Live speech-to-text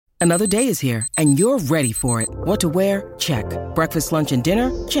Another day is here, and you're ready for it. What to wear? Check. Breakfast, lunch, and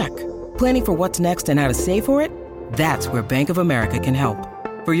dinner? Check. Planning for what's next and how to save for it? That's where Bank of America can help.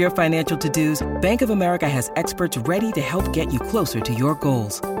 For your financial to-dos, Bank of America has experts ready to help get you closer to your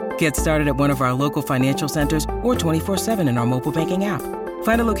goals. Get started at one of our local financial centers or 24/7 in our mobile banking app.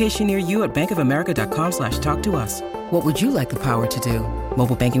 Find a location near you at bankofamerica.com/talktous. What would you like the power to do?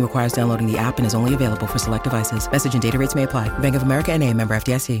 Mobile banking requires downloading the app and is only available for select devices. Message and data rates may apply. Bank of America N.A., member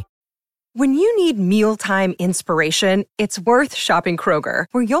FDIC. When you need mealtime inspiration, it's worth shopping Kroger,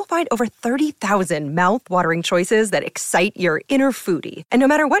 where you'll find over 30,000 mouth-watering choices that excite your inner foodie. And no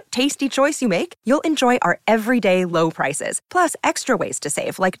matter what tasty choice you make, you'll enjoy our everyday low prices, plus extra ways to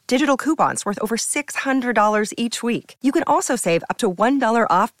save, like digital coupons worth over $600 each week. You can also save up to $1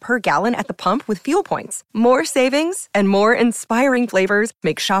 off per gallon at the pump with fuel points. More savings and more inspiring flavors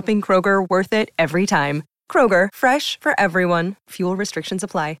make shopping Kroger worth it every time. Kroger, fresh for everyone. Fuel restrictions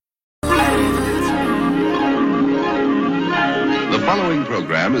apply. The following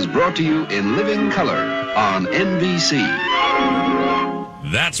program is brought to you in living color on NBC.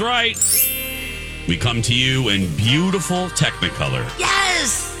 That's right. We come to you in beautiful Technicolor.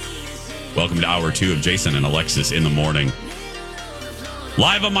 Yes! Welcome to Hour 2 of Jason and Alexis in the Morning.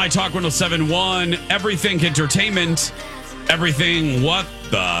 Live on My Talk 107.1, Everything Entertainment. Everything, what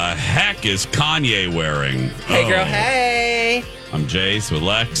the heck is Kanye wearing? Hey, girl, hey. I'm Jace with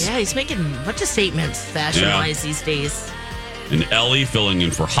Lex. Yeah, he's making a bunch of statements fashion-wise these days. And Ellie filling in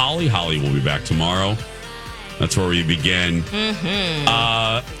for Holly. Holly will be back tomorrow. That's where we begin. Mm-hmm.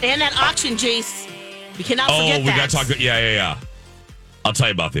 And that auction, Jace. We cannot forget that. Oh, we got to talk about... Yeah. I'll tell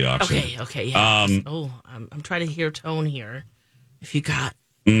you about the auction. Okay, yeah. I'm trying to hear tone here. If you got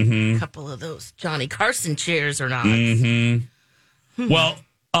a couple of those Johnny Carson chairs or not. Mm-hmm. Well...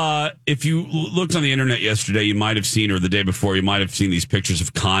 if you looked on the internet yesterday, you might have seen, or the day before, you might have seen these pictures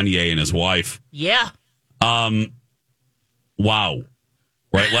of Kanye and his wife. Yeah. Wow.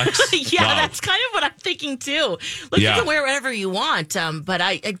 Right, Lex? Yeah, wow. That's kind of what I'm thinking, too. Look, you can wear whatever you want, but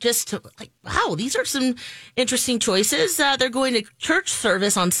I just, wow, these are some interesting choices. They're going to church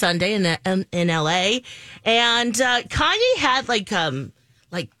service on Sunday in L.A., and Kanye had, like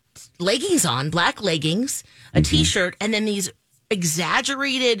leggings on, black leggings, a T-shirt, and then these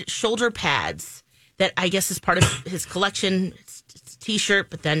exaggerated shoulder pads that I guess is part of his collection. It's a T-shirt,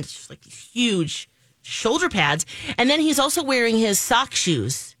 but then it's just like these huge shoulder pads. And then he's also wearing his sock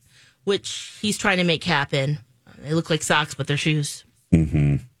shoes, which he's trying to make happen. They look like socks, but they're shoes.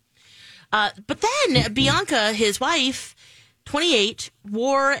 Mm-hmm. But then Bianca, his wife, 28,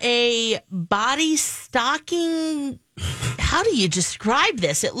 wore a body stocking. How do you describe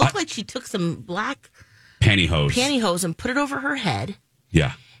this? It looked like she took some black pantyhose and put it over her head.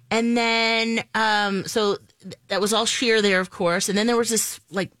 Yeah. And then, so that was all sheer there, of course. And then there was this,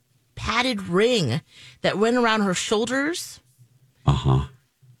 like, padded ring that went around her shoulders. Uh-huh.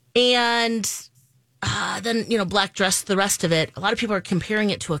 And then, black dress, the rest of it. A lot of people are comparing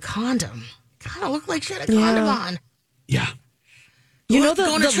it to a condom. Kind of looked like she had a condom on. Yeah. You know the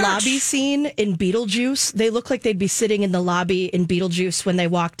lobby scene in Beetlejuice? They look like they'd be sitting in the lobby in Beetlejuice when they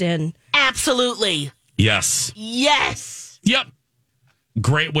walked in. Absolutely. Yes. Yep.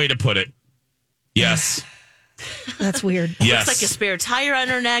 Great way to put it. Yes. That's weird. Yes. Looks like a spare tire on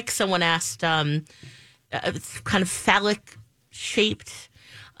her neck. Someone asked, it's kind of phallic shaped.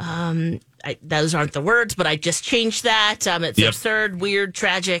 Those aren't the words, but I just changed that. It's absurd, weird,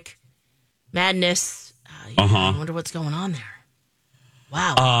 tragic, madness. I wonder what's going on there.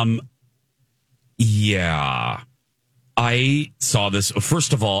 Wow. Yeah. I saw this.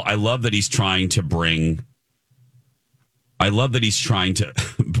 First of all, I love that he's trying to bring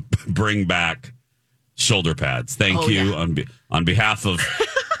back shoulder pads. Thank you on behalf of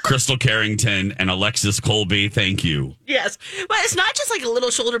Crystal Carrington and Alexis Colby. Thank you. Yes. But it's not just like a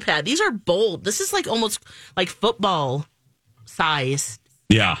little shoulder pad. These are bold. This is like almost like football size.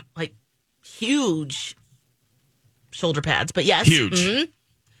 Yeah. Like huge shoulder pads. But yes. Huge.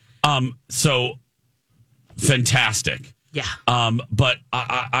 Mm-hmm. So fantastic. Yeah. But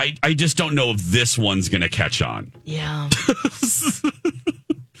I just don't know if this one's going to catch on. Yeah.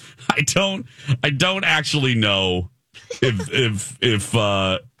 I don't actually know if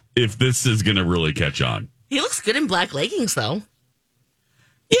this is going to really catch on. He looks good in black leggings, though.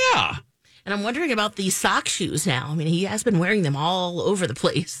 Yeah. And I'm wondering about these sock shoes now. I mean, he has been wearing them all over the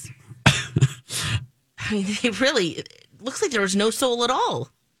place. I mean, it looks like there was no sole at all.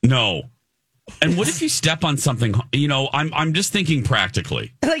 No. And what if you step on something? I'm just thinking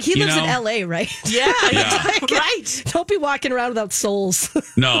practically. Like he lives in L.A., right? Yeah. Right. Don't be walking around without soles.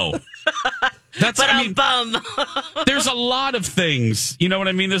 No. There's a lot of things. You know what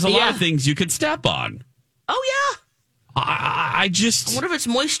I mean? There's a lot of things you could step on. Oh, yeah. I wonder if it's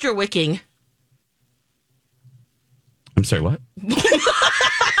moisture wicking. I'm sorry, what?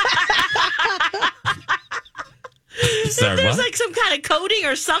 Sorry, There's what? like some kind of coating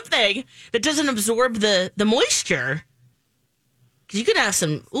or something that doesn't absorb the moisture. Because you could have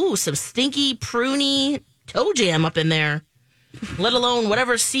some stinky, pruny toe jam up in there, let alone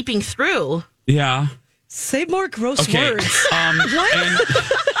whatever's seeping through. Yeah. Say more gross words. What?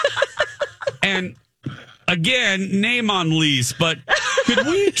 And again, name on lease, but could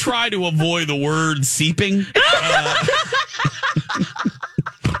we try to avoid the word seeping?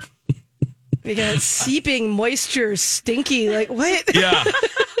 We got seeping, moisture, stinky. Like, what? Yeah.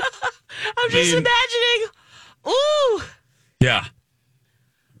 I'm just imagining. Ooh. Yeah.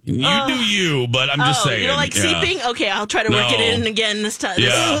 You do you, but I'm just saying. You don't like seeping? Okay, I'll try to work it in again this time.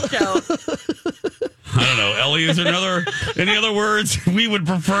 Yeah. This show. I don't know. Ellie, is there any other words we would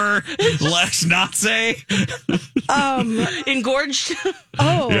prefer Lex not say? Engorged.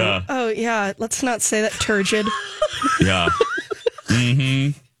 Oh, yeah. Let's not say that. Turgid. Yeah.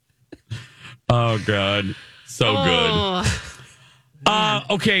 Mm-hmm. Oh, God. So good.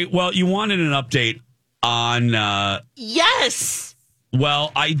 Okay, well, you wanted an update on... Yes!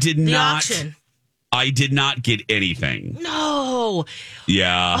 Well, I did not... auction. I did not get anything. No.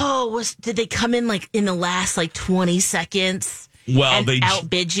 Yeah. Oh, did they come in like in the last 20 seconds? Well, and they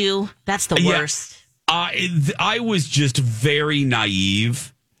outbid you. That's the worst. I was just very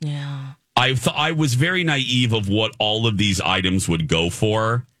naive. Yeah. I was very naive of what all of these items would go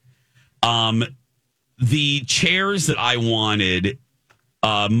for. The chairs that I wanted,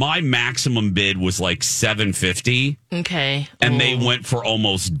 my maximum bid was like $750. Okay. And they went for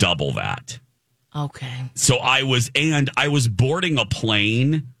almost double that. Okay. So I was boarding a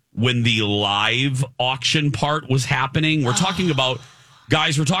plane when the live auction part was happening. We're talking about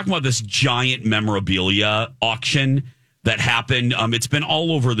this giant memorabilia auction that happened. It's been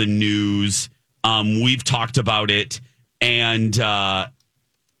all over the news. We've talked about it, and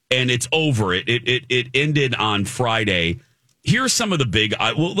it's over. It ended on Friday. Here's some of the big.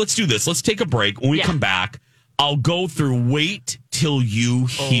 Let's do this. Let's take a break. When we come back, I'll go through. Wait till you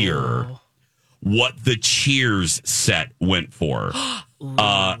hear what the Cheers set went for.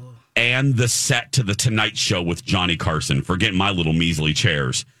 And the set to the Tonight Show with Johnny Carson for getting my little measly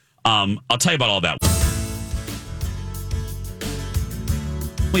chairs. I'll tell you about all that.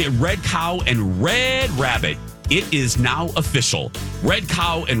 Red Cow and Red Rabbit. It is now official. Red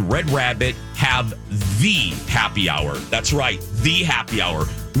Cow and Red Rabbit have the happy hour. That's right, the happy hour.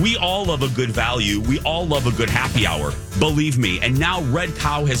 We all love a good value. We all love a good happy hour. Believe me. And now Red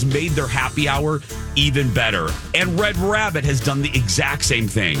Cow has made their happy hour even better. And Red Rabbit has done the exact same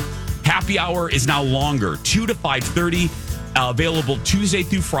thing. Happy hour is now longer, 2 to 5:30, available Tuesday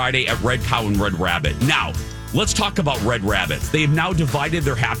through Friday at Red Cow and Red Rabbit. Now, let's talk about Red Rabbit. They have now divided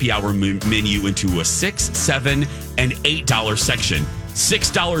their happy hour menu into a $6, $7, and $8 section.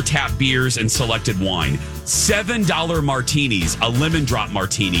 $6 tap beers and selected wine. $7 martinis, a lemon drop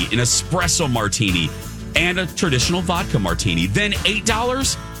martini, an espresso martini, and a traditional vodka martini. Then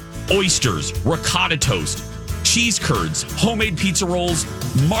 $8, oysters, ricotta toast, cheese curds, homemade pizza rolls,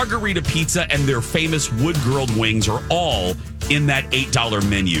 margarita pizza, and their famous wood-grilled wings are all in that $8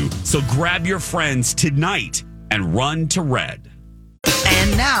 menu. So grab your friends tonight and run to Red.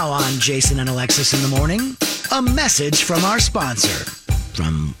 And now on Jason and Alexis in the Morning, a message from our sponsor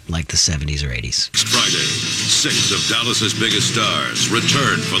from like the 70s or 80s. Friday, 6 of Dallas's biggest stars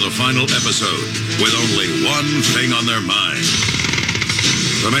return for the final episode with only one thing on their mind: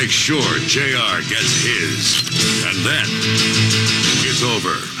 to make sure JR gets his. And then it's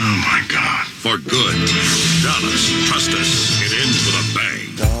over. Oh my God. For good. Dallas, trust us, it ends with a bang.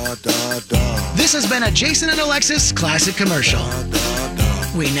 This has been a Jason and Alexis classic commercial.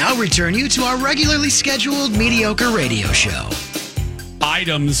 We now return you to our regularly scheduled mediocre radio show.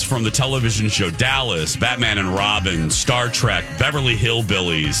 Items from the television show Dallas, Batman and Robin, Star Trek, Beverly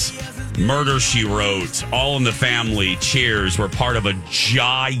Hillbillies, Murder, She Wrote, All in the Family, Cheers were part of a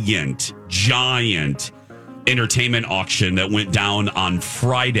giant entertainment auction that went down on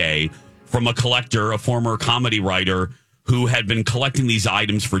Friday from a collector, a former comedy writer who had been collecting these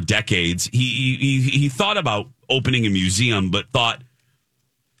items for decades. He thought about opening a museum, but thought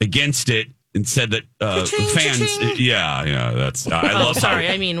against it and said that fans... Cha-ching. Yeah, that's... I love sorry,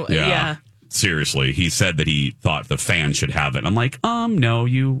 how, I mean, yeah. Seriously, he said that he thought the fans should have it. I'm like, no,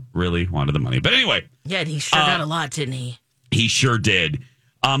 you really wanted the money. But anyway. Yeah, and he sure got a lot, didn't he? He sure did.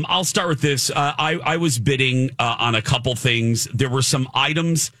 I'll start with this. I was bidding on a couple things. There were some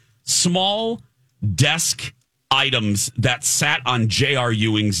items small desk items that sat on J.R.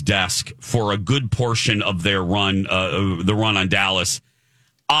 Ewing's desk for a good portion of their run, the run on Dallas.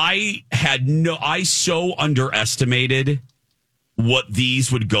 I so underestimated what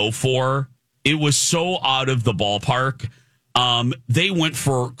these would go for. It was so out of the ballpark. They went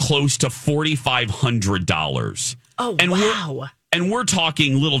for close to $4,500. Oh, and wow. We're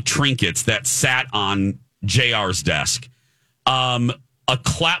talking little trinkets that sat on JR's desk. A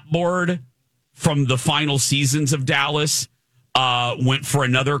clapboard from the final seasons of Dallas went for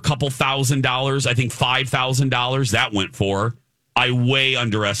another couple $1,000. I think $5,000 that went for. I way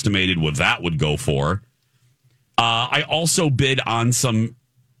underestimated what that would go for. I also bid on some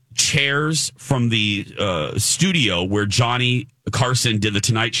chairs from the studio where Johnny Carson did the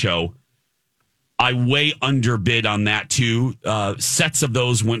Tonight Show. I way underbid on that too. Sets of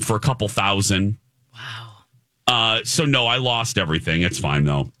those went for a couple $1,000. Wow. So no, I lost everything. It's fine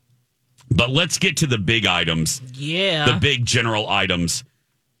though. But let's get to the big items. Yeah. The big general items.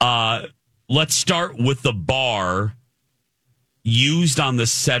 Let's start with the bar used on the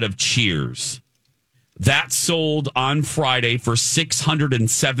set of Cheers. That sold on Friday for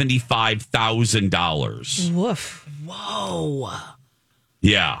 $675,000. Woof. Whoa.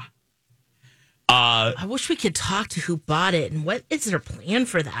 Yeah. I wish we could talk to who bought it and what is their plan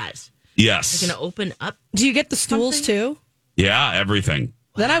for that? Yes. They're going to open up. Do you get the stools too? Yeah, everything.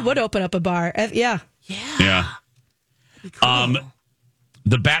 Then I would open up a bar. Yeah. Yeah. Cool.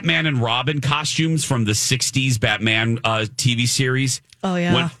 The Batman and Robin costumes from the 60s Batman TV series. Oh,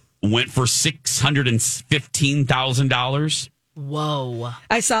 yeah. Went for $615,000. Whoa.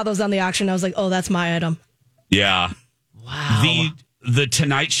 I saw those on the auction. I was like, oh, that's my item. Yeah. Wow. The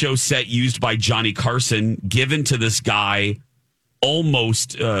Tonight Show set used by Johnny Carson, given to this guy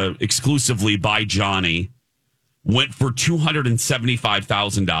almost exclusively by Johnny, went for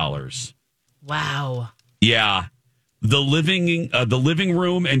 $275,000. Wow. Yeah. The living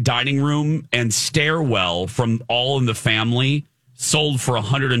room and dining room and stairwell from All in the Family sold for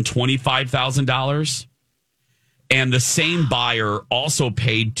 $125,000. And the same buyer also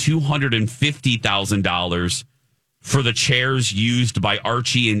paid $250,000 for the chairs used by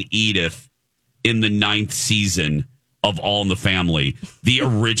Archie and Edith in the 9th season of All in the Family. The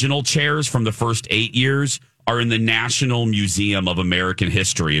original chairs from the first 8 years are in the National Museum of American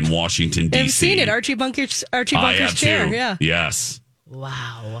History in Washington, D.C. I've seen it. Archie Bunker's chair. Too. Yeah. Yes.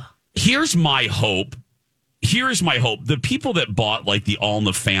 Wow. Here's my hope. The people that bought like the All in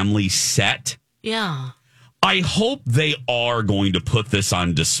the Family set. Yeah. I hope they are going to put this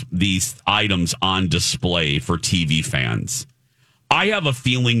on these items on display for TV fans. I have a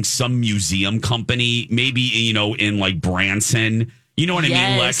feeling some museum company, maybe, in like Branson, you know what I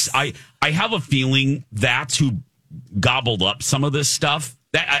mean, Lex? I have a feeling that's who gobbled up some of this stuff.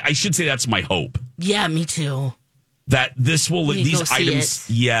 That I should say that's my hope. Yeah, me too. That these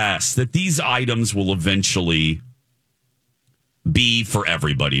items will eventually be for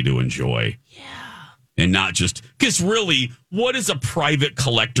everybody to enjoy. Yeah. And not just because really, what is a private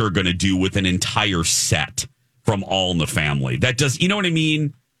collector going to do with an entire set from All in the Family? That does, you know what I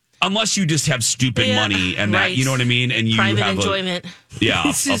mean? Unless you just have stupid money and that, you know what I mean? And you private have enjoyment.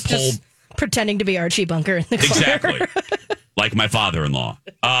 A pole. Pretending to be Archie Bunker in the corner. Exactly. Like my father-in-law.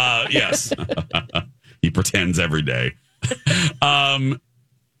 Yes. He pretends every day.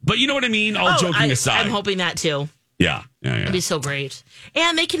 But you know what I mean? All joking aside. I'm hoping that too. Yeah. It'd be so great.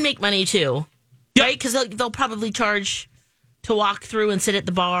 And they can make money too. Yep. Right? Because they'll probably charge to walk through and sit at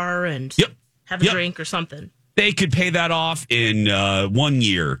the bar and have a drink or something. They could pay that off in 1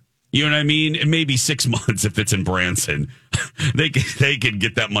 year. You know what I mean? And maybe 6 months if it's in Branson. They could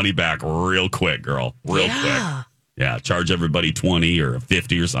get that money back real quick, girl. Real quick. Yeah, charge everybody 20 or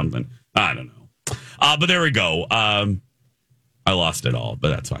 50 or something. I don't know. But there we go. I lost it all, but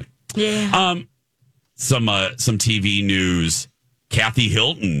that's fine. Yeah. Some TV news. Kathy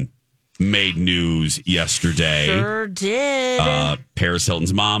Hilton made news yesterday. Sure did. Paris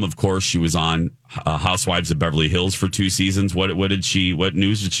Hilton's mom, of course, she was on Housewives of Beverly Hills for 2 seasons. What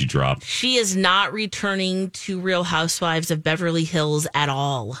news did she drop? She is not returning to Real Housewives of Beverly Hills at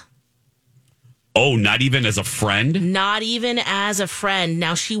all. Oh, not even as a friend? Not even as a friend.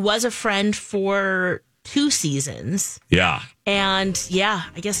 Now, she was a friend for 2 seasons. Yeah. And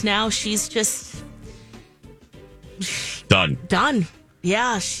I guess now she's just done.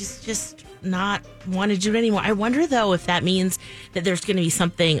 Yeah, she's just not want to do it anymore. I wonder, though, if that means that there's going to be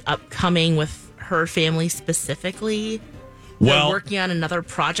something upcoming with her family specifically. They're working on another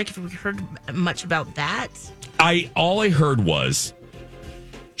project. Have we heard much about that? All I heard was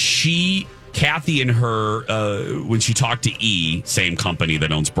she Kathy and her, when she talked to E, same company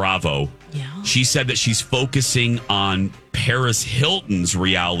that owns Bravo, she said that she's focusing on Paris Hilton's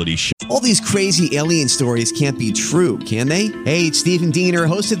reality show. All these crazy alien stories can't be true, can they? Hey, it's Stephen Diener,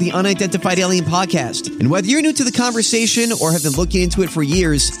 host of the Unidentified Alien Podcast. And whether you're new to the conversation or have been looking into it for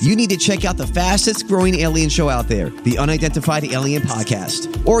years, you need to check out the fastest growing alien show out there, the Unidentified Alien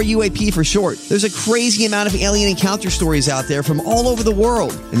Podcast, or UAP for short. There's a crazy amount of alien encounter stories out there from all over the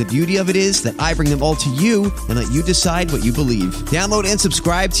world. And the beauty of it is that I bring them all to you and let you decide what you believe. Download and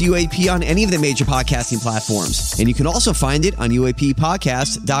subscribe to UAP on any of the major podcasting platforms. And you can also find it on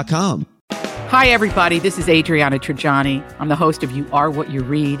UAPpodcast.com. Hi, everybody. This is Adriana Trajani. I'm the host of You Are What You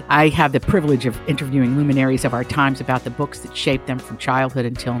Read. I have the privilege of interviewing luminaries of our times about the books that shaped them from childhood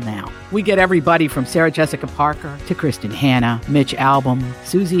until now. We get everybody from Sarah Jessica Parker to Kristen Hanna, Mitch Albom,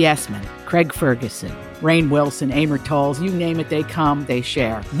 Susie Essman, Craig Ferguson, Rainn Wilson, Amor Tolls, you name it, they come, they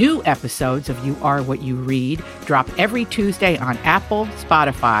share. New episodes of You Are What You Read drop every Tuesday on Apple,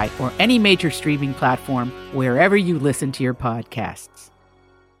 Spotify, or any major streaming platform wherever you listen to your podcasts.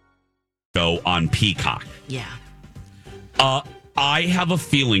 Go on Peacock. Yeah. I have a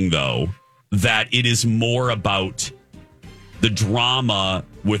feeling, though, that it is more about the drama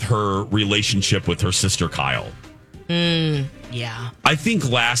with her relationship with her sister Kyle. Yeah. I think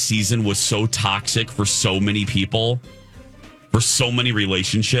last season was so toxic for so many people, for so many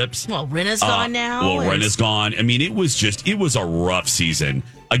relationships. Well, Rinna's gone now. Rinna's gone. I mean, it was a rough season.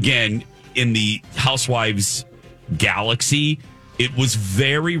 Again, in the Housewives galaxy, it was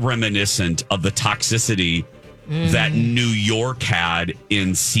very reminiscent of the toxicity that New York had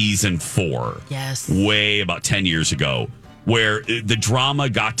in season 4. Yes. Way about 10 years ago, where the drama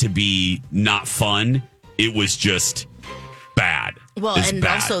got to be not fun. It was just bad. Well,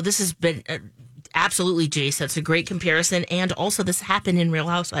 also this has been absolutely, Jace. That's a great comparison. And also this happened in Real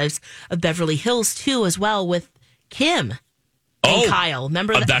Housewives of Beverly Hills, too, as well, with Kim and Kyle.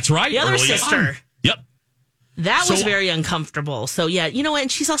 Remember that? That's right. The other sister. On. Yep. That was very uncomfortable. So, yeah, you know what?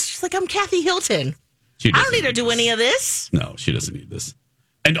 And she's like, I'm Kathy Hilton. I don't need to do any of this. No, she doesn't need this.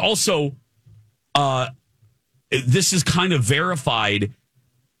 And also, this is kind of verified.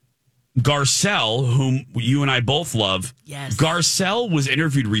 Garcelle, whom you and I both love, yes. Garcelle was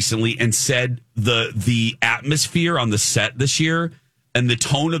interviewed recently and said the atmosphere on the set this year and the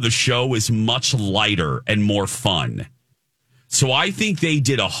tone of the show is much lighter and more fun. So I think they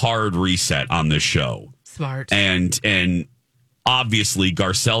did a hard reset on this show. Smart. And obviously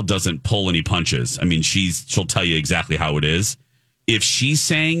Garcelle doesn't pull any punches. I mean, she'll tell you exactly how it is. If she's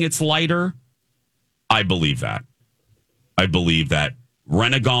saying it's lighter, I believe that.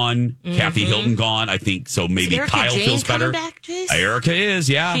 Rinna gone, Kathy Hilton gone. I think so. Maybe Kyle feels better. Back, Erica is,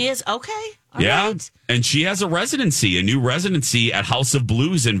 yeah. She is okay. All yeah, right. And she has a new residency at House of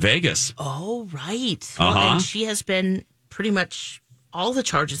Blues in Vegas. Oh, right. Well, and she has been pretty much all the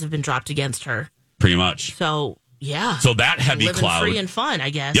charges have been dropped against her. Pretty much. So yeah. So that heavy living cloud, free and fun, I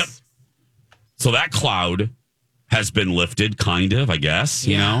guess. Yep. So that cloud has been lifted, kind of. I guess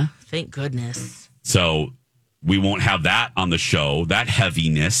you know. Thank goodness. So we won't have that on the show, that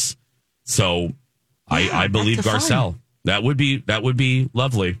heaviness. So I believe Garcelle. Fun. That would be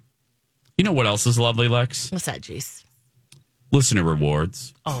lovely. You know what else is lovely, Lex? What's that, Jace? Listener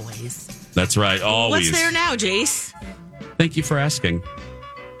rewards. Always. That's right. Always. What's there now, Jace? Thank you for asking.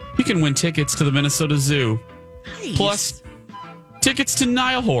 You can win tickets to the Minnesota Zoo. Nice. Plus tickets to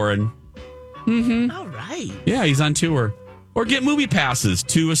Niall Horan. Mm-hmm. All right. Yeah, he's on tour. Or get movie passes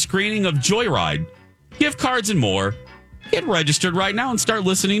to a screening of Joyride. Gift cards and more. Get registered right now and start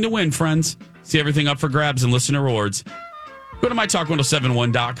listening to win, friends. See everything up for grabs and listener rewards. Go to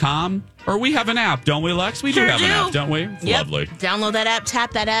mytalk1071.com. Or we have an app, don't we, Lex? We do have an app, don't we? Yep. Lovely. Download that app,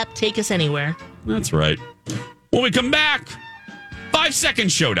 tap that app, take us anywhere. That's right. When we come back,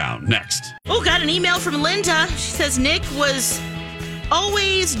 5-second showdown next. Oh, got an email from Linda. She says Nick was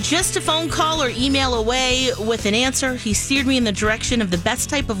always just a phone call or email away with an answer. He steered me in the direction of the best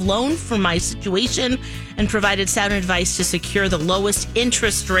type of loan for my situation and provided sound advice to secure the lowest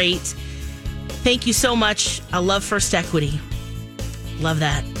interest rate. Thank you so much. I love First Equity. Love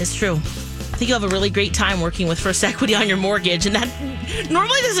that. It's true. I think you'll have a really great time working with First Equity on your mortgage, and that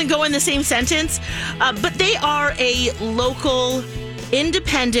normally doesn't go in the same sentence, but they are a local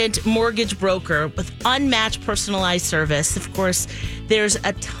independent mortgage broker with unmatched personalized service. Of course, there's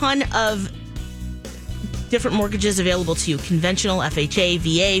a ton of different mortgages available to you: conventional, FHA,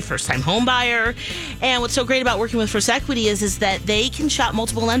 VA, first-time home buyer. And what's so great about working with First Equity is that they can shop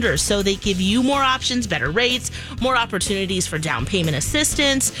multiple lenders, so they give you more options, better rates, more opportunities for down payment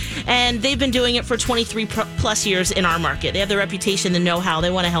assistance. And they've been doing it for 23 plus years in our market. They have the reputation, the know-how.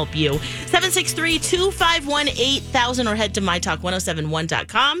 They want to help you. 763-251-8000 or head to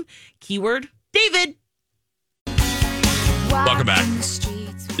mytalk1071.com. Keyword David. Welcome back.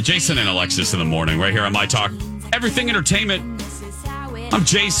 Jason and Alexis in the morning, right here on My Talk. Everything Entertainment. I'm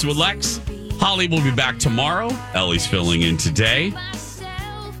Jace with Lex. Holly will be back tomorrow. Ellie's filling in today.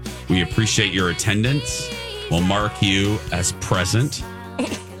 We appreciate your attendance. We'll mark you as present.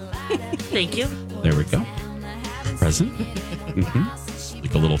 Thank you. There we go. Present. Mm-hmm.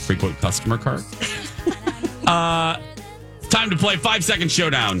 Like a little frequent customer card. Time to play 5-second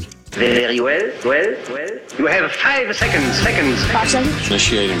showdown. Very well. You have 5 seconds. 5 seconds?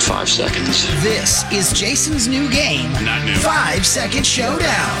 Initiating 5 seconds. This is Jason's new game. Not new. 5-second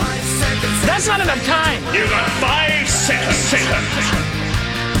showdown. That's not enough time. You got 5 seconds.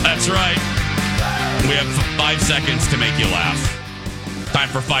 That's right. We have 5 seconds to make you laugh. Time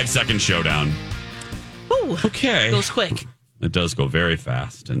for 5-second showdown. Ooh, okay. Goes quick. It does go very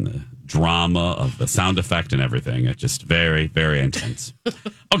fast, and the drama of the sound effect and everything. It's just very, very intense.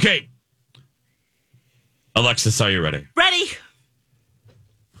 Okay. Alexis, are you ready? Ready.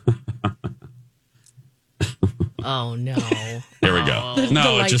 Oh, no. Here we go.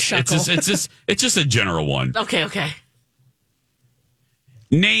 No, it's just a general one. Okay.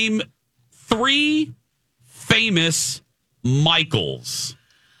 Name 3 famous Michaels.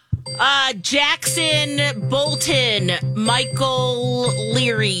 Jackson Bolton, Michael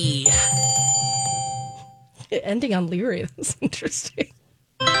Leary. Ending on Leary. That's interesting.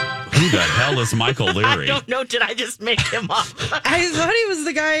 Who the hell is Michael Leary? I don't know. Did I just make him up? I thought he was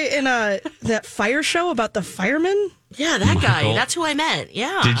the guy in that fire show about the firemen. Yeah, that guy. That's who I meant.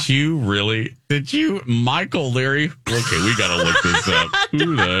 Yeah. Did you really? Michael Leary? Okay, we got to look this up.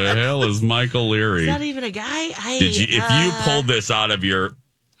 Who the hell is Michael Leary? Is that even a guy? If you pulled this out of your...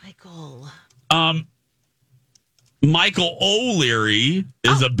 Michael. Michael O'Leary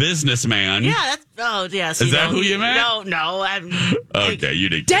is a businessman. Yeah. Is that who you meant? No. Okay, you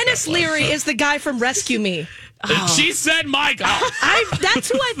didn't. Dennis Leary is the guy from Rescue Me. She said Michael.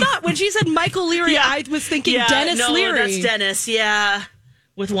 That's who I thought. When she said Michael Leary, I was thinking Dennis Leary. That's Dennis, yeah.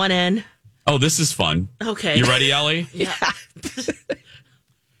 With one N. Oh, this is fun. Okay. You ready, Ellie? Yeah.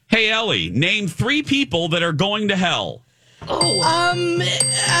 Hey, Ellie, name 3 people that are going to hell.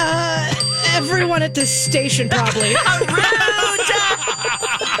 Everyone at this station, probably.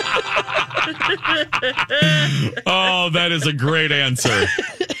 Oh, that is a great answer.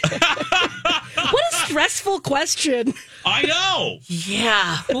 What a stressful question. I know.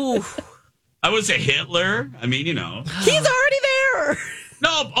 Yeah. Ooh. I would say Hitler. I mean, He's already there.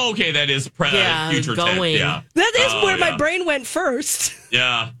 No, okay, that is future going. tense. Yeah. That is where my brain went first.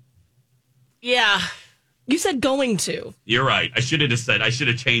 Yeah. Yeah. You said going to. You're right. I should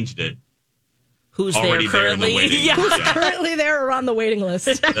have changed it. Who's already there currently? There in the waiting Yeah. list. Who's currently there or on the waiting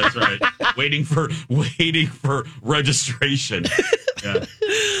list? That's right. Waiting for registration. Yeah.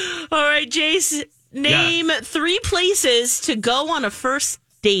 All right, Jace, name 3 places to go on a first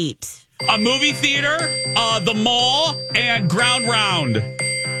date. A movie theater, the mall, and Ground Round.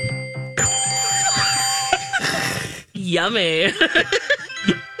 Yummy.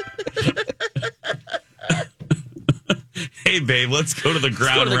 Hey, babe, let's go to the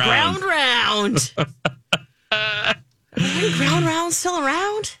Ground Round. Ground Round's still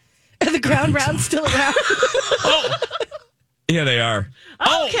around? Are the Ground Round's still around? Oh, yeah, they are.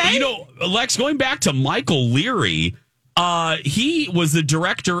 Okay. Oh, Lex, going back to Michael Leary, he was the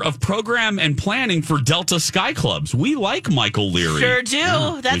director of program and planning for Delta Sky Clubs. We like Michael Leary. Sure do.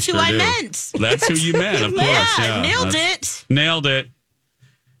 Yeah, That's who I meant. That's who you meant, of course. Yeah, Nailed it.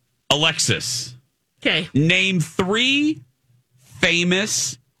 Alexis. Okay. Name 3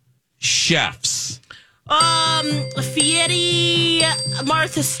 famous chefs. Fieri,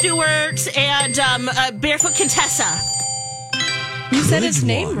 Martha Stewart, and Barefoot Contessa. You said his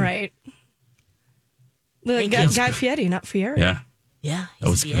name right. Thank Guy you. Fieri, not Fieri. Yeah. Yeah. That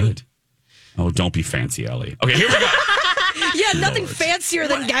was good. Oh, don't be fancy, Ellie. Okay, here we go. Yeah, nothing fancier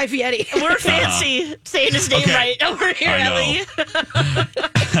than Guy Fieri. We're fancy saying his name right over here, Ellie.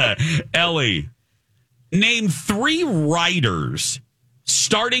 Ellie, name 3 writers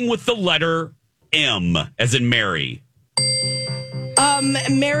starting with the letter M, as in Mary.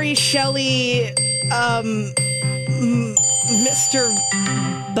 Mary Shelley, Mr.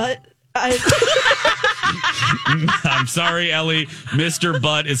 Butt. I'm sorry, Ellie. Mr.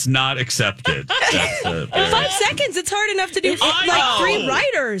 Butt is not accepted. That's, 5 seconds. It's hard enough to do like 3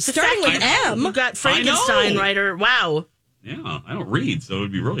 writers, starting with M. You've got Frankenstein writer. Wow. Yeah, I don't read, so it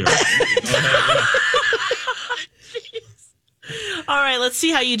would be really hard. All right, let's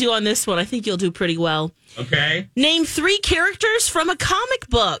see how you do on this one. I think you'll do pretty well. Okay. Name 3 characters from a comic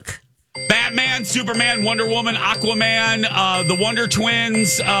book. Batman, Superman, Wonder Woman, Aquaman, the Wonder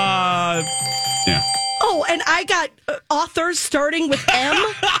Twins. Yeah. Oh, and I got authors starting with M.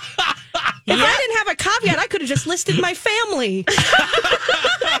 If I didn't have a caveat, I could have just listed my family.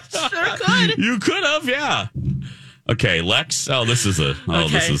 Sure could. You could have, yeah. Okay, Lex. Oh, this is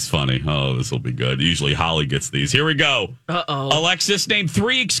this is funny. Oh, this will be good. Usually Holly gets these. Here we go. Uh-oh. Alexis, name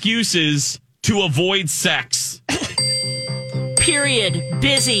 3 excuses to avoid sex. Period.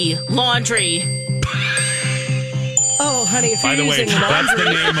 Busy. Laundry. Oh, honey, if By you're the way, using that's laundry.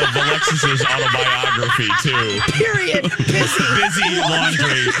 the name of Alexis's autobiography, too. Period. Busy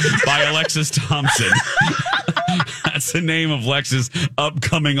Laundry by Alexis Thompson. That's the name of Lex's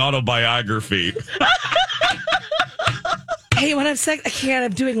upcoming autobiography. Hey, when I'm sick, I can't.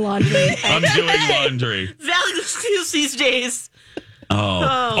 I'm doing laundry. I'm doing laundry. Valid excuse these days.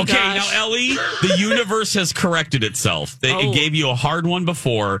 Oh, okay. Gosh. Now, Ellie, the universe has corrected itself. It gave you a hard one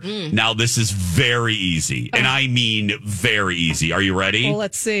before. Now this is very easy, and I mean very easy. Are you ready? Well,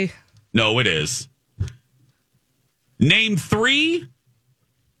 let's see. No, it is. Name 3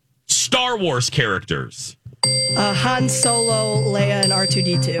 Star Wars characters. Han Solo, Leia, and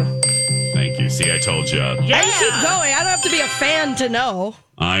R2-D2. Thank you. See, I told you. Yeah. I can keep going. I don't have to be a fan to know.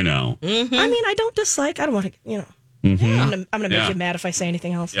 I know. Mm-hmm. I mean, I don't dislike. I don't want to, I'm gonna make you mad if I say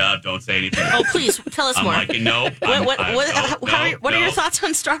anything else. Yeah, don't say anything. Oh, please tell us more. I'm like, no. What are your thoughts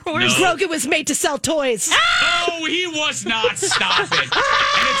on Star Wars? Grogu was made to sell toys. Oh, he was not. Stop it. And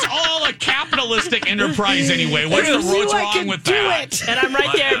it's all a capitalistic enterprise anyway. What's wrong with that? And I'm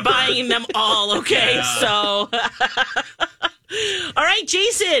right there buying them all, okay? Yeah. So. All right,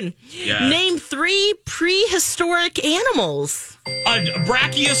 Jason. Yes. Name 3 prehistoric animals. A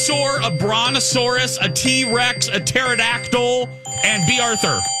brachiosaur, a brontosaurus, a T-Rex, a pterodactyl, and B.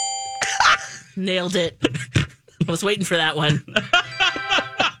 Arthur. Nailed it. I was waiting for that one.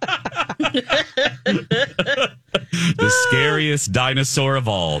 The scariest dinosaur of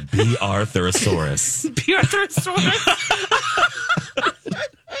all, B. Arthrosaurus. B. Arthrosaurus.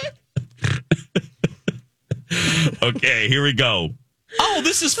 Okay, here we go. Oh,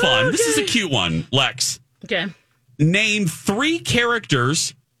 this is fun. Okay. This is a cute one. Lex. Okay. Name 3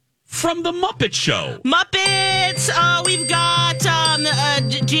 characters from the Muppet Show. Muppets. We've got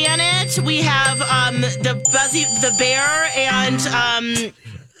Janet. We have the Buzzy the bear and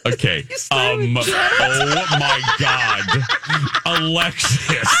Okay. Oh my God,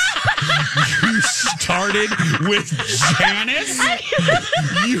 Alexis, you started with Janice.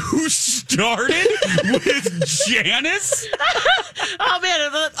 You started with Janice. Oh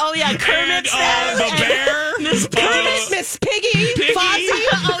man! Oh yeah, Kermit. And the bear. Miss Kermit, Miss Piggy, Fozzie.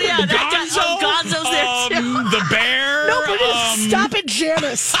 Oh yeah, Gonzo's there too. The bear. No, but stop it,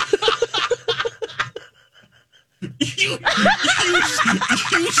 Janice. You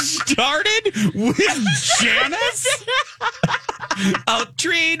started with Janice? I'll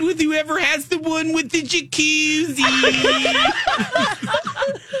trade with whoever has the one with the jacuzzi. I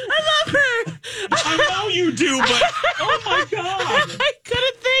love her. I know you do, but oh my God. I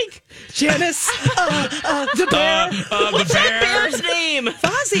couldn't think. Janice, the bear. What's that bear's name?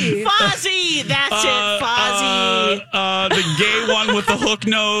 Fozzie. Fozzie. That's it. Fozzie. The gay one with the hook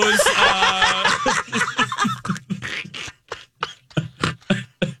nose.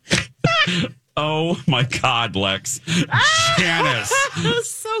 Oh my God, Lex. Janice. That was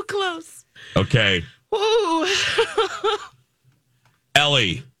so close. Okay. Whoa.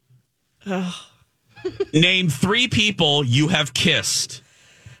 Ellie. Name 3 people you have kissed.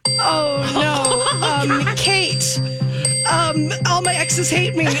 Oh no. Kate. All my exes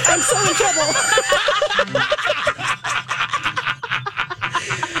hate me. I'm so in trouble.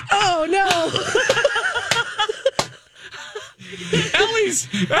 Oh no.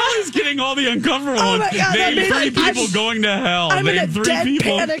 Ellie's getting all the uncomfortable ones. My God, Name 3 people going to hell. I'm Name in a 3 dead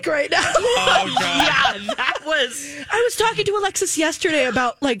people. panic right now. Oh God. Yeah, that was. I was talking to Alexis yesterday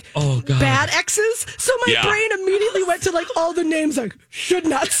about bad exes, so my brain immediately went to all the names I should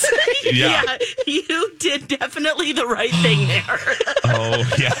not say. Yeah. You did definitely the right thing there. Oh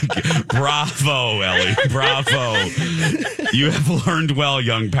yeah. Bravo, Ellie. Bravo. You have learned well,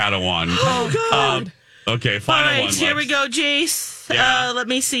 young Padawan. Oh God. Okay, final All right, one. here Lex. we go, Jace. Yeah. Let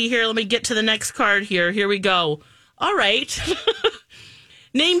me see here. Let me get to the next card here. Here we go. All right.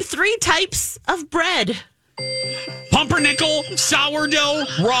 Name 3 types of bread. Pumpernickel, sourdough,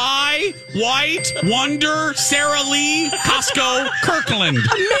 rye, white, Wonder, Sara Lee, Costco, Kirkland. A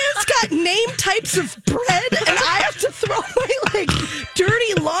man's got name types of bread, and I have to throw my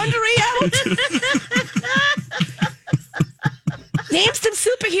dirty laundry out. Name some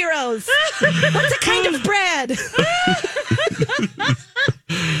superheroes. What's a kind of bread?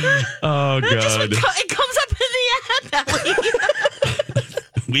 Oh, God. It comes up in the app, Ellie.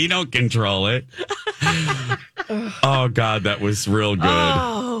 We don't control it. Oh, God, that was real good.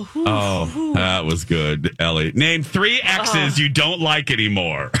 Oh, that was good, Ellie. Name 3 exes you don't like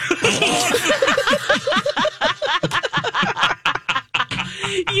anymore.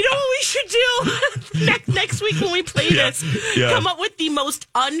 You know what we should do next week when we play this? Yeah. Come up with the most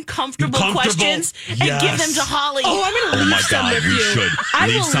uncomfortable questions and give them to Holly. Oh, I'm going to leave some with you. Should. I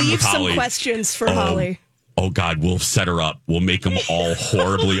Leave will some leave with some Holly. questions for Holly. Oh, God, we'll set her up. We'll make them all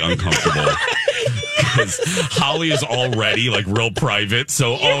horribly uncomfortable. Because Holly is already, real private.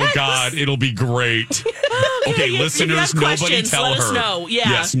 So, oh, God, it'll be great. Okay, listeners, nobody tell let her. Us know. Yeah.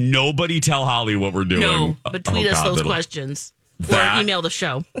 Yes, nobody tell Holly what we're doing. No, but tweet us those that'll- questions. That or email the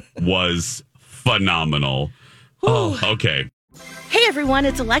show. Was phenomenal. Oh, okay. Hey everyone,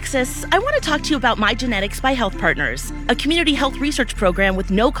 it's Alexis. I want to talk to you about My Genetics by Health Partners, a community health research program with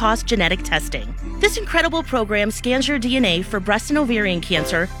no-cost genetic testing. This incredible program scans your DNA for breast and ovarian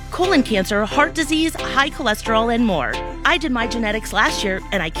cancer, colon cancer, heart disease, high cholesterol, and more. I did My Genetics last year,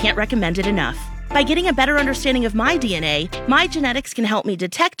 and I can't recommend it enough. By getting a better understanding of my DNA, My Genetics can help me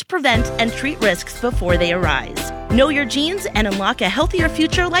detect, prevent, and treat risks before they arise. Know your genes and unlock a healthier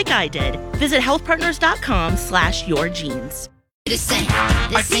future like I did. Visit healthpartners.com/yourgenes.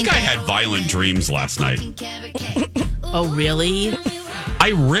 I think I had violent dreams last night. Oh, really?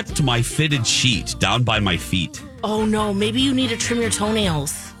 I ripped my fitted sheet down by my feet. Oh, no. Maybe you need to trim your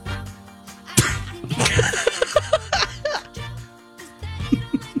toenails.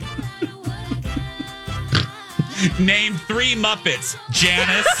 Name 3 Muppets.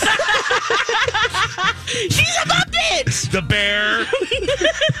 Janice. She's a Muppet! The bear.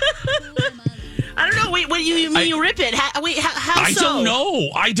 I don't know. Wait, what do you mean you rip it? How so?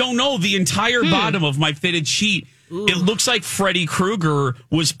 I don't know. The entire bottom of my fitted sheet, it looks like Freddy Krueger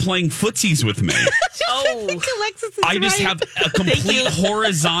was playing footsies with me. I just have a complete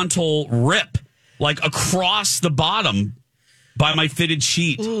horizontal rip, across the bottom by my fitted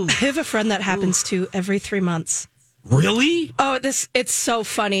sheet. I have a friend that happens to every 3 months. Really? Oh, it's so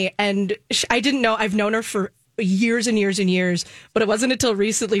funny. And I didn't know. I've known her for years and years and years, but it wasn't until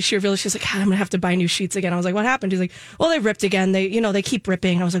recently she realized, she's like, God, I'm gonna have to buy new sheets again. I was like, what happened? She's like, well, they ripped again. They keep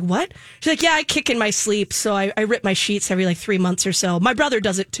ripping. I was like, what? She's like, yeah, I kick in my sleep, so I rip my sheets every 3 months or so. My brother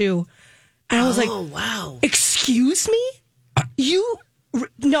does it too. And I was wow. Excuse me?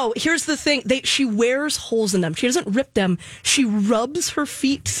 No, here's the thing. She wears holes in them. She doesn't rip them. She rubs her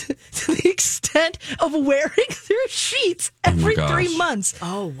feet to the extent of wearing their sheets every 3 months.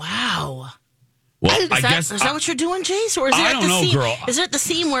 Oh, wow. Well, Is that what you're doing, Jace? Or is it I don't know, girl. Is it the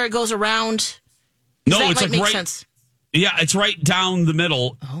seam where it goes around? No, it's make right. Sense? Yeah, it's right down the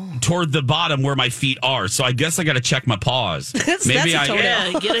middle toward the bottom where my feet are. So I guess I got to check my paws. Maybe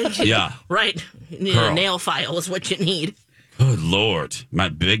I Yeah. Right. You need a nail file is what you need. Good Lord, my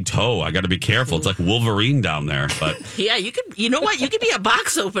big toe. I got to be careful. It's like Wolverine down there. But yeah, you could. You know what? You could be a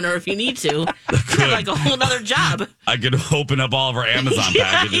box opener if you need to. Like a whole other job. I could open up all of our Amazon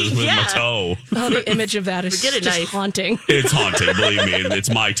packages with my toe. Oh, the image of that is just haunting. It's haunting. Believe me, it's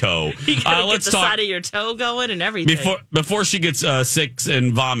my toe. You gotta get the side of your toe going and everything. Before she gets sick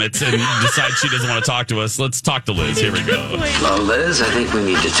and vomits and decides she doesn't want to talk to us, let's talk to Liz. Here we go. Well, Liz, I think we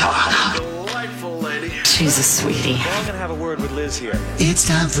need to talk. She's a sweetie. I'm going to have a word with Liz here. It's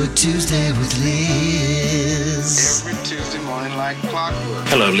time for Tuesday with Liz. Every Tuesday morning like clockwork.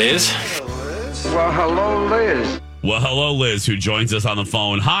 Hello, Liz. Well, hello, Liz. Well, hello, Liz, who joins us on the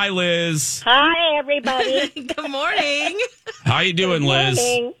phone. Hi, Liz. Hi, everybody. Good morning. How you doing, Liz?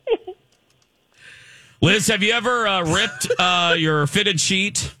 Morning. Liz, have you ever ripped your fitted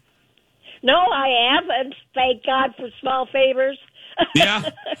sheet? No, I haven't. Thank God for small favors. Yeah,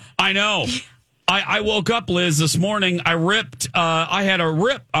 I know. I woke up, Liz, this morning. I had a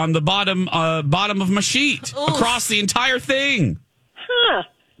rip on the bottom of my sheet across the entire thing. Huh.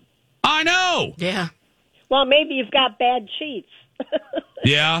 I know. Yeah. Well, maybe you've got bad sheets.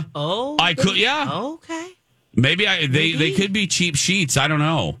 Yeah. Oh. I could. Yeah. Okay. Maybe they could be cheap sheets. I don't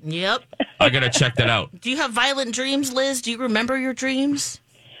know. Yep. I gotta check that out. Do you have violent dreams, Liz? Do you remember your dreams?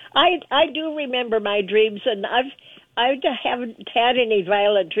 I do remember my dreams, and I haven't had any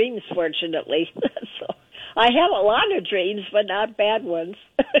violent dreams, fortunately. So I have a lot of dreams, but not bad ones.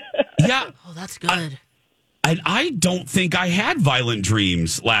 Yeah. Oh, that's good. I don't think I had violent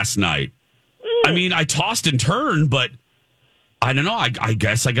dreams last night. I mean, I tossed and turned, but I don't know. I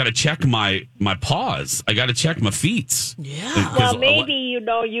guess I got to check my paws. I got to check my feet. Yeah. Well, maybe,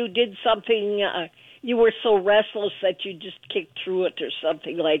 you did something, you were so restless that you just kicked through it or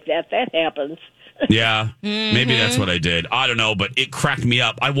something like that. That happens. Yeah, maybe that's what I did. I don't know, but it cracked me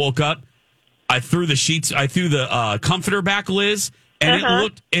up. I woke up, I threw the comforter back, Liz,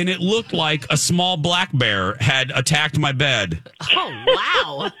 and it looked like a small black bear had attacked my bed. Oh,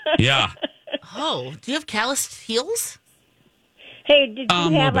 wow. Yeah. Oh, do you have calloused heels? Hey, did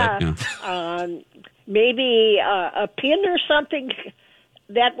you have maybe a pin or something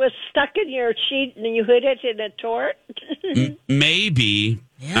that was stuck in your sheet and you hid it and it tore it? Maybe.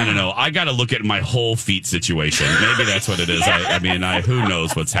 Yeah. I don't know. I got to look at my whole feet situation. Maybe that's what it is. Who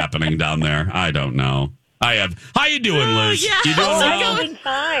knows what's happening down there? I don't know. How you doing, Liz? Yeah. You doing well? I'm doing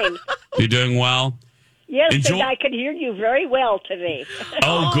fine. You doing well? Yes, and I can hear you very well today.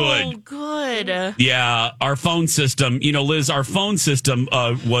 Oh, good. Oh, good. Yeah, our phone system, Liz, our phone system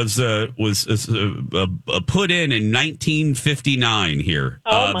was put in 1959 here.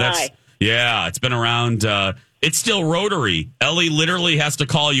 Oh, my. It's been around. It's still rotary. Ellie literally has to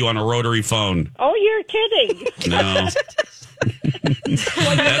call you on a rotary phone. Oh, you're kidding. No.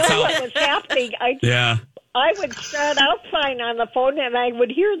 Well, what was happening? I would start out fine on the phone, and I would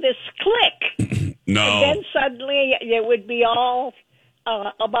hear this click. No. And then suddenly it would be all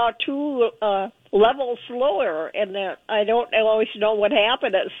about 2 levels lower, and I don't always know what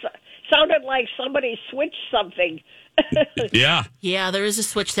happened. It sounded like somebody switched something. Yeah. Yeah, there is a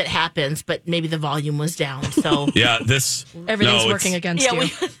switch that happens, but maybe the volume was down. So everything's working against you.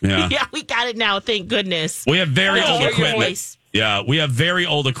 We got it now. Thank goodness. We have very old equipment. Yeah, we have very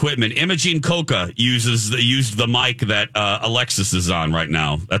old equipment. Imogene Coca used the mic that Alexis is on right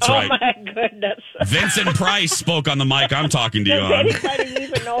now. That's right. Oh, my goodness. Vincent Price spoke on the mic I'm talking to you on. Does anybody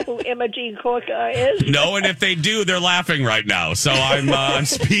even know who Imogene Coca is? No, and if they do, they're laughing right now. So I'm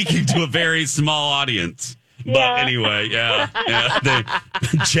speaking to a very small audience. But anyway,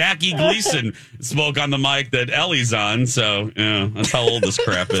 Jackie Gleason spoke on the mic that Ellie's on. So, that's how old this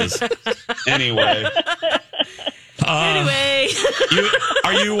crap is. Anyway.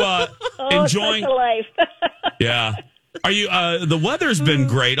 Are you enjoying life? Yeah. Are you the weather's been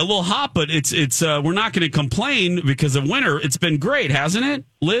great. A little hot, but it's we're not going to complain because of winter. It's been great, hasn't it,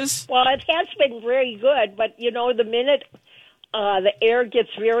 Liz? Well, it has been very good, but the minute the air gets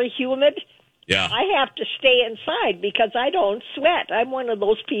very humid, I have to stay inside because I don't sweat. I'm one of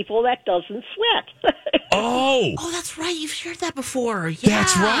those people that doesn't sweat. Oh, that's right. You've shared that before. Yeah.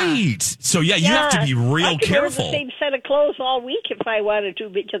 That's right. So, you have to be real careful. I could wear the same set of clothes all week if I wanted to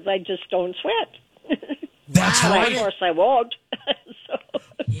because I just don't sweat. That's right. Of course, I won't.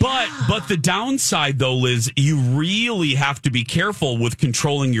 But the downside, though, Liz, you really have to be careful with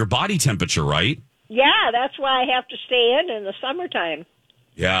controlling your body temperature, right? Yeah, that's why I have to stay in the summertime.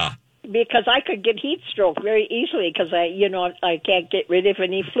 Yeah. Because I could get heat stroke very easily because I can't get rid of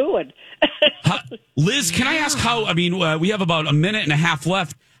any fluid. Liz, can I ask how? We have about a minute and a half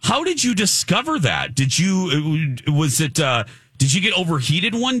left. How did you discover that? Did you get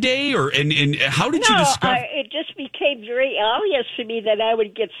overheated one day, and how did you discover? It just became very obvious to me that I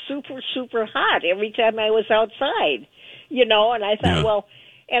would get super, super hot every time I was outside. And I thought, well.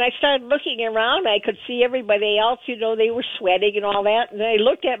 And I started looking around. I could see everybody else, they were sweating and all that. And I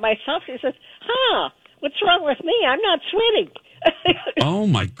looked at myself and said, what's wrong with me? I'm not sweating. Oh,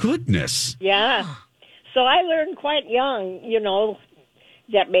 my goodness. Yeah. So I learned quite young,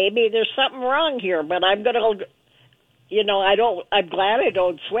 that maybe there's something wrong here. But I'm going to, I'm glad I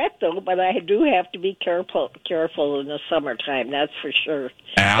don't sweat, though. But I do have to be careful in the summertime. That's for sure.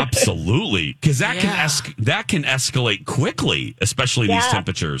 Absolutely, because that can escalate quickly, especially these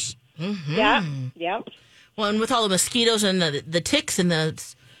temperatures. Mm-hmm. Yeah. Well, and with all the mosquitoes and the ticks and the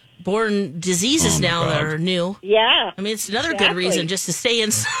born diseases now that are new. Yeah. It's another good reason just to stay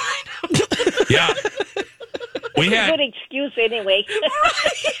inside. Yeah. It's a good excuse anyway.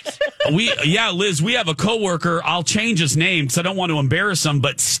 Right. Liz, we have a coworker. I'll change his name because I don't want to embarrass him,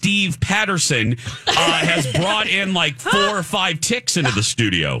 but Steve Patterson has brought in like 4 or 5 ticks into the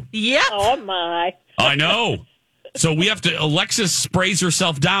studio. Yep. Oh, my. I know. So we have to, Alexis sprays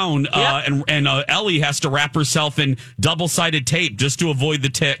herself down, and Ellie has to wrap herself in double-sided tape just to avoid the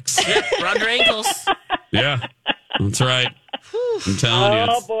ticks. Around her ankles. Yeah, that's right. I'm telling you.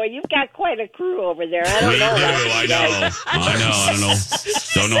 Oh, boy, you've got quite a crew over there. I don't know. I know.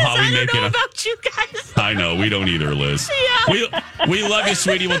 Don't know how we make it. I don't know about you guys. I know. We don't either, Liz. Yeah. We love you,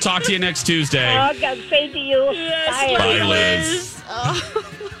 sweetie. We'll talk to you next Tuesday. Oh, God, same to you. Yes, bye, Liz.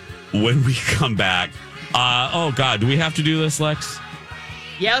 Oh. When we come back, oh, God, do we have to do this, Lex?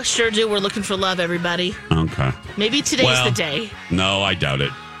 Yeah, sure do. We're looking for love, everybody. Okay. Maybe today's the day. No, I doubt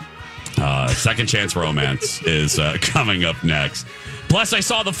it. Second Chance Romance is coming up next. Plus, I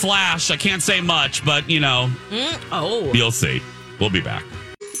saw The Flash. I can't say much, but, you'll see. We'll be back.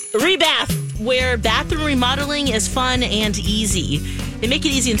 RHOBH, where bathroom remodeling is fun and easy. They make it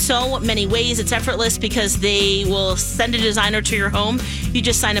easy in so many ways. It's effortless because they will send a designer to your home. You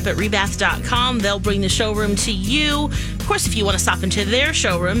just sign up at RHOBH.com. They'll bring the showroom to you. Of course, if you want to stop into their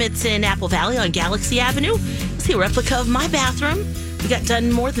showroom, it's in Apple Valley on Galaxy Avenue. You'll see a replica of my bathroom. We got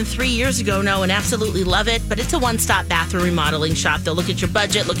done more than 3 years ago now and absolutely love it. But it's a one-stop bathroom remodeling shop. They'll look at your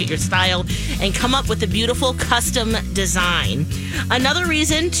budget, look at your style, and come up with a beautiful custom design. Another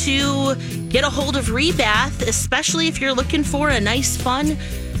reason to get a hold of RHOBH, especially if you're looking for a nice, fun,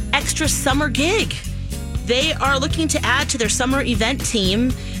 extra summer gig. They are looking to add to their summer event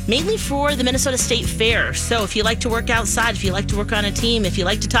team, mainly for the Minnesota State Fair. So if you like to work outside, if you like to work on a team, if you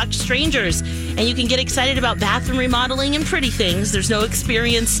like to talk to strangers, and you can get excited about bathroom remodeling and pretty things, there's no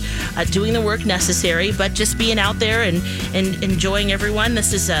experience doing the work necessary, but just being out there and enjoying everyone.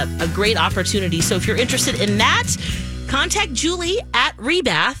 This is a great opportunity. So if you're interested in that, contact Julie at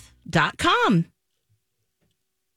RHOBH.com.